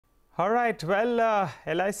All right, well,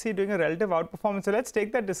 LIC doing a relative outperformance. So let's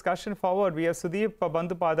take that discussion forward. We have Sudip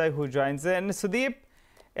Bandyopadhyay who joins in. Sudip,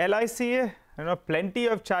 LIC, plenty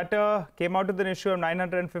of chatter, came out with an issue of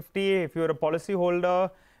 950. If you're a policy holder,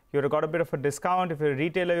 you would have got a bit of a discount. If you're a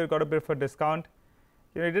retailer, you got a bit of a discount.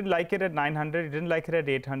 You didn't like it at 900, you didn't like it at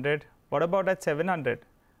 800. What about at 700?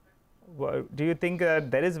 Do you think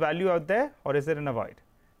there is value out there, or is it in a void?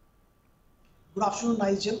 Good afternoon,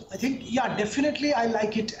 Nigel. I think, yeah, definitely I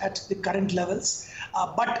like it at the current levels,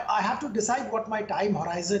 but I have to decide what my time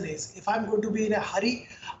horizon is. If I'm going to be in a hurry,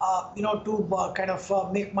 to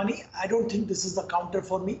make money, I don't think this is the counter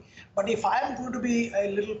for me. But if I am going to be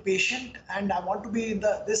a little patient and I want to be in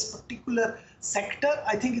this particular sector,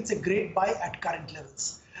 I think it's a great buy at current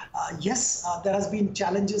levels. Yes, there has been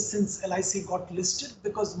challenges since LIC got listed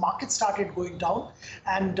because market started going down,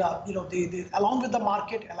 and along with the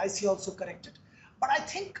market, LIC also corrected. But I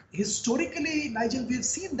think historically, Nigel, we've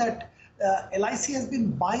seen that LIC has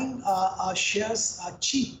been buying shares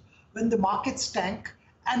cheap when the markets tank,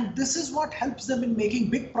 and this is what helps them in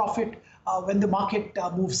making big profit when the market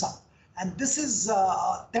moves up. And this is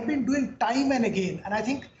they've been doing time and again, and I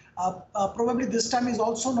think probably this time is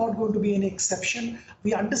also not going to be an exception.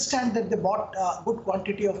 We understand that they bought a good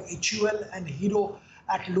quantity of HUL and Hero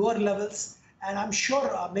at lower levels, and I'm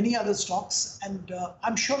sure many other stocks, and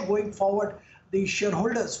I'm sure going forward the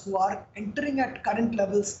shareholders who are entering at current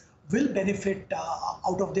levels will benefit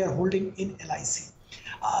out of their holding in LIC.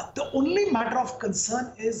 The only matter of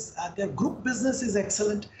concern is their group business is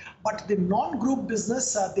excellent, but the non-group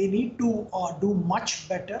business, they need to do much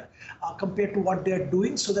better compared to what they're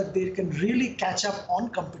doing so that they can really catch up on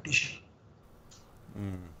competition.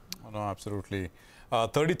 No, absolutely.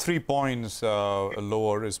 33 points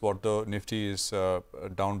lower is what the Nifty is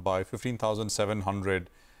down by. 15,700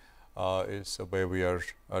 is where we are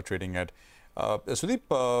trading at. Sudip,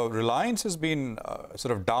 Reliance has been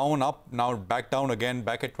sort of down, up, now back down again,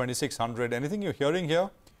 back at 2,600. Anything you're hearing here?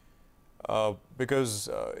 Because,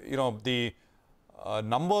 the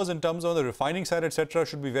numbers in terms of the refining side, etc.,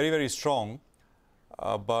 should be very, very strong.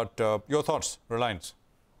 But your thoughts, Reliance?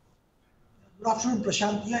 Good afternoon,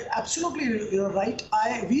 Prashant. Yeah, absolutely, you're right.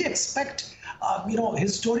 We expect,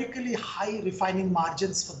 historically high refining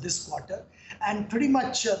margins for this quarter. And pretty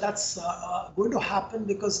much that's going to happen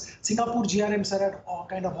because Singapore GRMs are at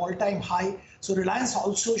kind of all-time high. So Reliance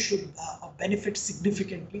also should benefit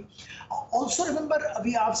significantly. Also remember,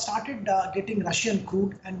 we have started getting Russian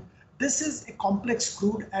crude, and this is a complex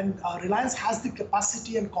crude, and Reliance has the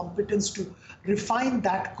capacity and competence to refine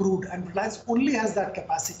that crude, and Reliance only has that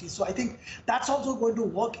capacity. So I think that's also going to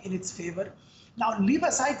work in its favor. Now, leave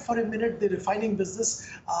aside for a minute the refining business,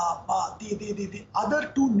 the other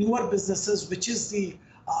two newer businesses, which is the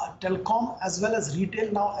telecom as well as retail.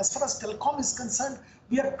 Now, as far as telecom is concerned,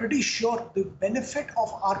 we are pretty sure the benefit of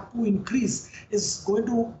ARPU increase is going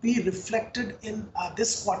to be reflected in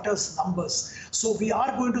this quarter's numbers. So we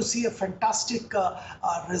are going to see a fantastic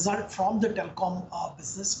result from the telecom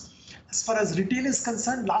business. As far as retail is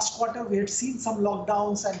concerned, last quarter we had seen some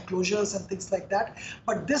lockdowns and closures and things like that.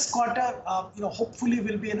 But this quarter, hopefully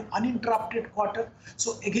will be an uninterrupted quarter.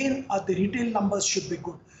 So again, the retail numbers should be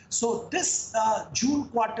good. So this June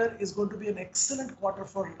quarter is going to be an excellent quarter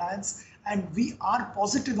for Reliance, and we are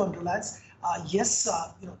positive on Reliance. Yes,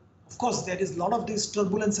 of course, there is a lot of this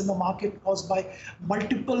turbulence in the market caused by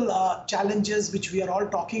multiple challenges, which we are all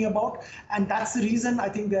talking about. And that's the reason I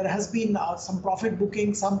think there has been some profit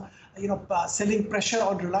booking, some selling pressure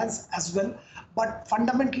on Reliance as well. But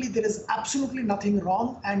fundamentally, there is absolutely nothing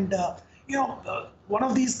wrong. And, one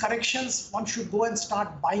of these corrections, one should go and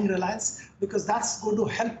start buying Reliance because that's going to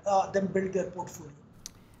help them build their portfolio.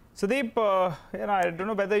 Sudeep, I don't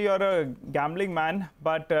know whether you're a gambling man,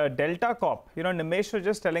 but Delta Corp, Nimesh was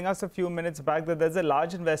just telling us a few minutes back that there's a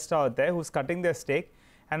large investor out there who's cutting their stake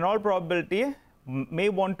and in all probability may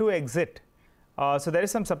want to exit. So there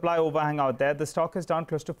is some supply overhang out there. The stock is down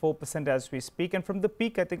close to 4% as we speak. And from the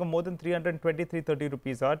peak, I think of more than 320, 330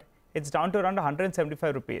 rupees odd, it's down to around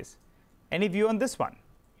 175 rupees. Any view on this one?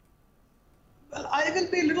 Well, I will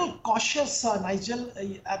be a little cautious, Nigel.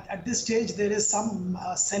 At this stage, there is some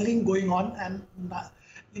selling going on, and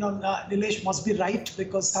Nilesh must be right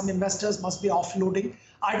because some investors must be offloading.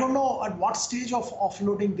 I don't know at what stage of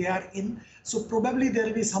offloading they are in, so probably there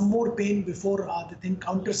will be some more pain before the thing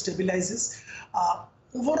counter stabilizes.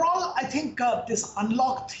 Overall, I think this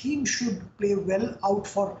unlock theme should play well out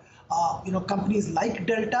for companies like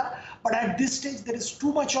Delta. But at this stage, there is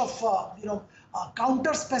too much of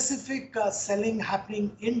counter-specific selling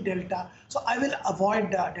happening in Delta. So I will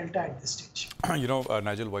avoid Delta at this stage.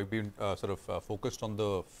 Nigel, we've been sort of focused on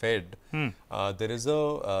the Fed. There is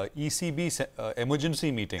a ECB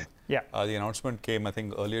emergency meeting. Yeah. The announcement came, I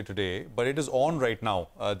think, earlier today, but it is on right now,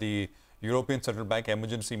 the European Central Bank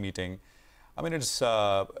emergency meeting. I mean, it's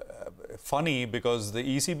funny because the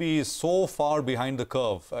ECB is so far behind the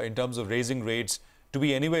curve in terms of raising rates to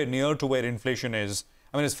be anywhere near to where inflation is.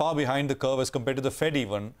 I mean, it's far behind the curve as compared to the Fed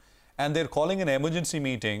even. And they're calling an emergency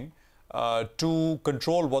meeting to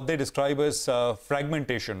control what they describe as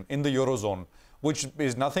fragmentation in the Eurozone, which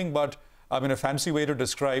is nothing but, I mean, a fancy way to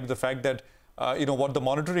describe the fact that, what the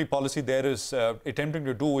monetary policy there is attempting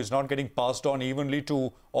to do is not getting passed on evenly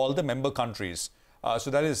to all the member countries.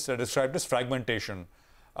 So that is described as fragmentation.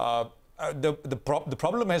 The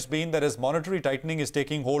problem has been that as monetary tightening is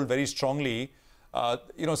taking hold very strongly,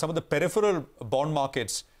 some of the peripheral bond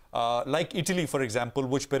markets, like Italy, for example,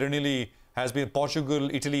 which perennially has been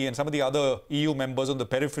Portugal, Italy, and some of the other EU members on the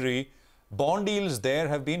periphery, bond yields there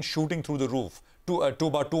have been shooting through the roof to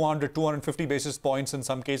about 200, 250 basis points in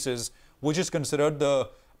some cases, which is considered the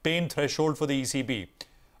pain threshold for the ECB.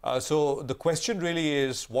 So the question really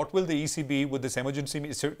is, what will the ECB with this emergency?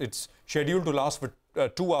 It's scheduled to last for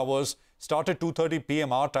 2 hours, start at 2:30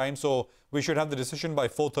 p.m. our time. So we should have the decision by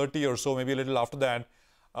 4:30 or so, maybe a little after that.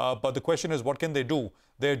 But the question is, what can they do?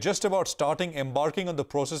 They're just about embarking on the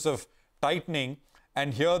process of tightening.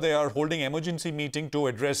 And here they are holding emergency meeting to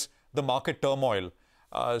address the market turmoil.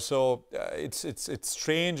 So it's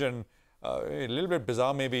strange and a little bit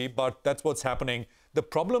bizarre maybe, but that's what's happening. The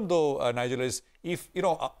problem though, Nigel, is if,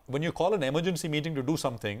 when you call an emergency meeting to do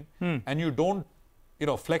something and you don't,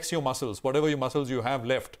 flex your muscles, whatever your muscles you have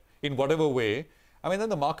left in whatever way, I mean, then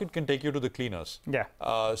the market can take you to the cleaners. Yeah.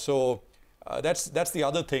 So that's the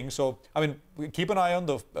other thing. So, I mean, we keep an eye on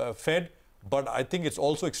the Fed, but I think it's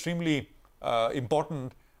also extremely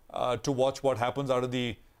important to watch what happens out of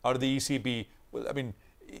the ECB. I mean,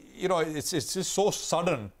 it's just so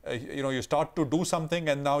sudden. You start to do something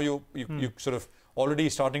and now you sort of already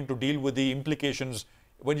starting to deal with the implications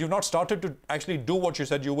when you've not started to actually do what you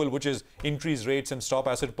said you will, which is increase rates and stop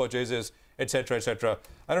asset purchases, etc., etc.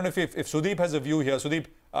 I don't know if Sudip has a view here. Sudip,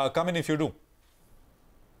 come in if you do.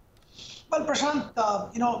 Well, Prashant,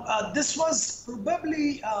 this was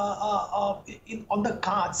probably on the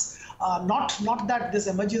cards. Not that this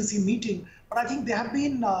emergency meeting, but I think they have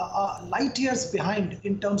been light years behind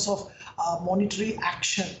in terms of monetary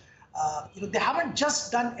action. They haven't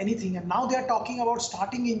just done anything, and now they are talking about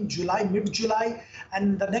starting in July, mid-July,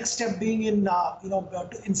 and the next step being in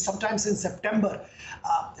sometimes in September.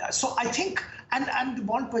 So I think, and the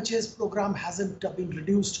bond purchase program hasn't been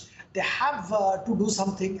reduced. They have to do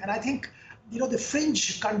something, and I think the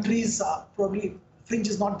fringe countries, probably fringe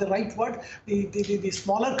is not the right word. The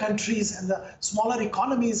smaller countries and the smaller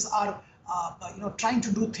economies are trying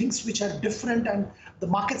to do things which are different, and the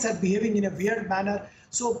markets are behaving in a weird manner.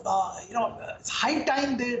 So, it's high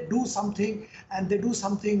time they do something, and they do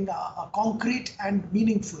something concrete and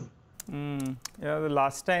meaningful. The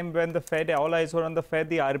last time when the Fed, all eyes were on the Fed,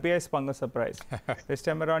 the RBI spun a surprise. This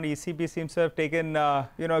time around, ECB seems to have taken,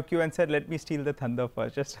 cue and said, let me steal the thunder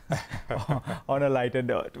first, just on a lighter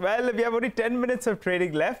note. Well, we have only 10 minutes of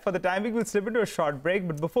trading left. For the time being, we'll slip into a short break.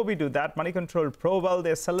 But before we do that, Money Control Pro, well,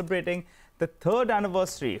 they're celebrating the 3rd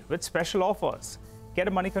anniversary with special offers. Get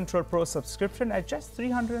a Money Control Pro subscription at just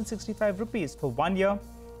 365 rupees for 1 year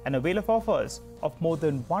and avail of offers of more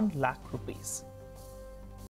than 1 lakh rupees.